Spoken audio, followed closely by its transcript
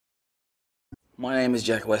My name is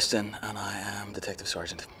Jack Weston, and I am Detective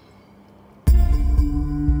Sergeant.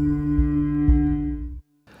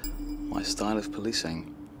 My style of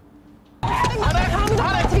policing.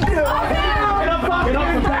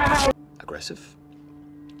 Aggressive.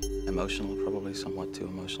 Emotional, probably somewhat too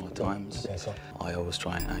emotional at times. I always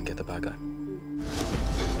try and get the bad guy.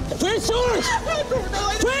 Where's George?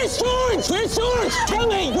 Where's George? Where's George? Tell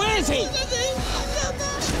me, where is he?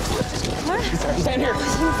 What? He's down here.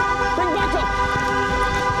 Bring back up.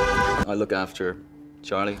 I look after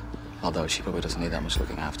Charlie, although she probably doesn't need that much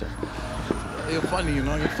looking after. You're funny, you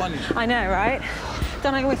know, you're funny. I know, right?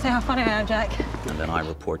 Don't I always say how funny I am, Jack? And then I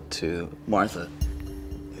report to Martha,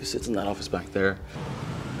 who sits in that office back there.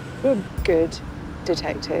 You're a good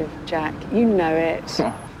detective, Jack. You know it.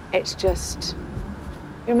 It's just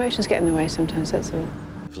your emotions get in the way sometimes, that's all.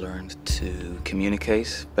 I've learned to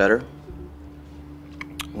communicate better,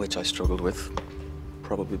 which I struggled with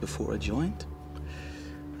probably before I joined.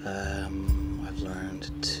 I've learned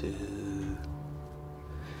to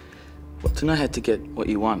know how to get what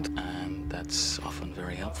you want, and that's often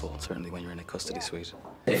very helpful, certainly when you're in a custody suite.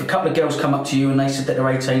 If a couple of girls come up to you and they said that they're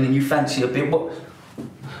 18 and you fancy a bit, what?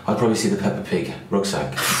 I'd probably see the Peppa Pig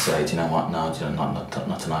rucksack and say, do you know what? No, do you know,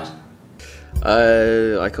 not tonight.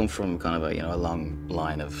 I come from kind of a long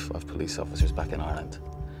line of police officers back in Ireland.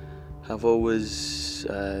 I've always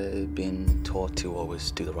been taught to always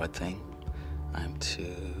do the right thing and to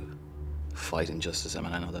fight injustice. I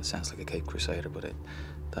mean, I know that sounds like a Cape Crusader, but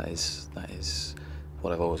that is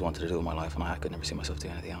what I've always wanted to do in my life, and I could never see myself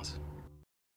doing anything else.